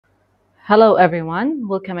Hello everyone,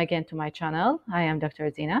 welcome again to my channel. I am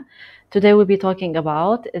Dr. Zina. Today we'll be talking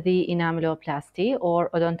about the enameloplasty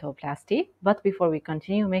or odontoplasty. But before we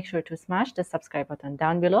continue, make sure to smash the subscribe button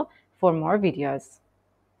down below for more videos.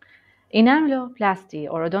 Enameloplasty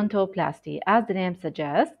or odontoplasty, as the name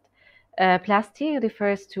suggests, plasty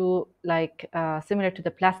refers to similar to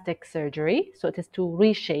the plastic surgery. So it is to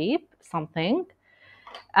reshape something,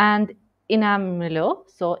 and enamelo,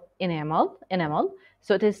 so enamel.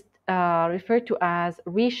 So it is referred to as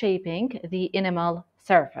reshaping the enamel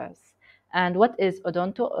surface. And what is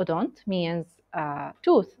odonto? Odont means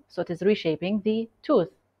tooth, so it is reshaping the tooth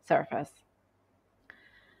surface.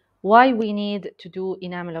 Why we need to do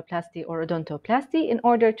enameloplasty or odontoplasty? In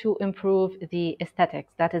order to improve the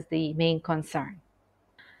aesthetics. That is the main concern.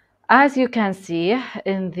 As you can see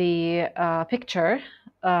in the picture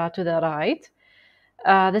to the right,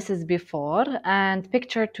 this is before, and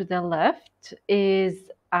picture to the left is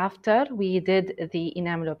after we did the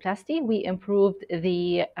enameloplasty. We improved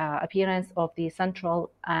the appearance of the central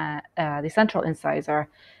incisor.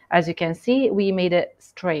 As you can see, we made it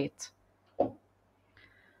straight.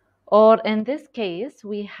 Or in this case,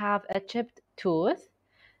 we have a chipped tooth.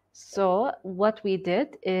 So what we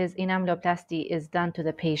did is enameloplasty is done to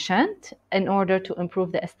the patient in order to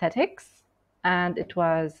improve the aesthetics, and it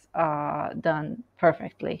was done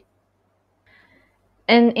perfectly.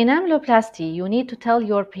 In enameloplasty, you need to tell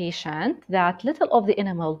your patient that little of the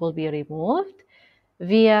enamel will be removed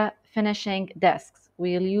via finishing discs.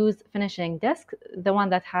 We'll use finishing disc, the one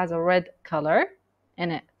that has a red color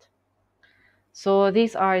in it. So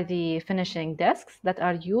these are the finishing discs that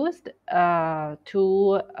are used in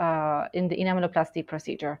the enameloplasty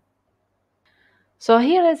procedure. So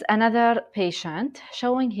here is another patient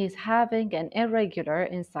showing he's having an irregular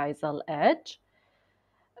incisal edge.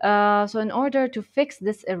 So in order to fix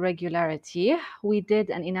this irregularity, we did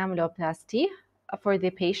an enameloplasty for the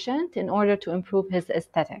patient in order to improve his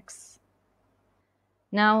aesthetics.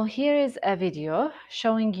 Now here is a video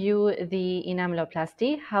showing you the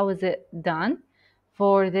enameloplasty. How is it done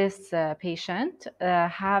for this patient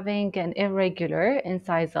having an irregular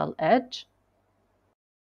incisal edge.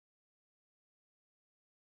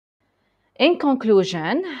 In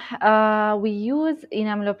conclusion, we use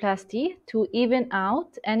enameloplasty to even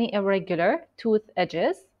out any irregular tooth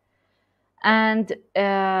edges, and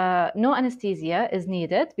no anesthesia is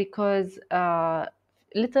needed because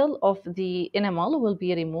little of the enamel will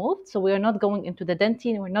be removed. So we are not going into the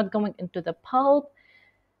dentine, we're not going into the pulp.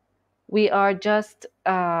 We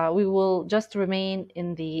will just remain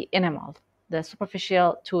in the enamel, the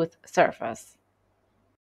superficial tooth surface.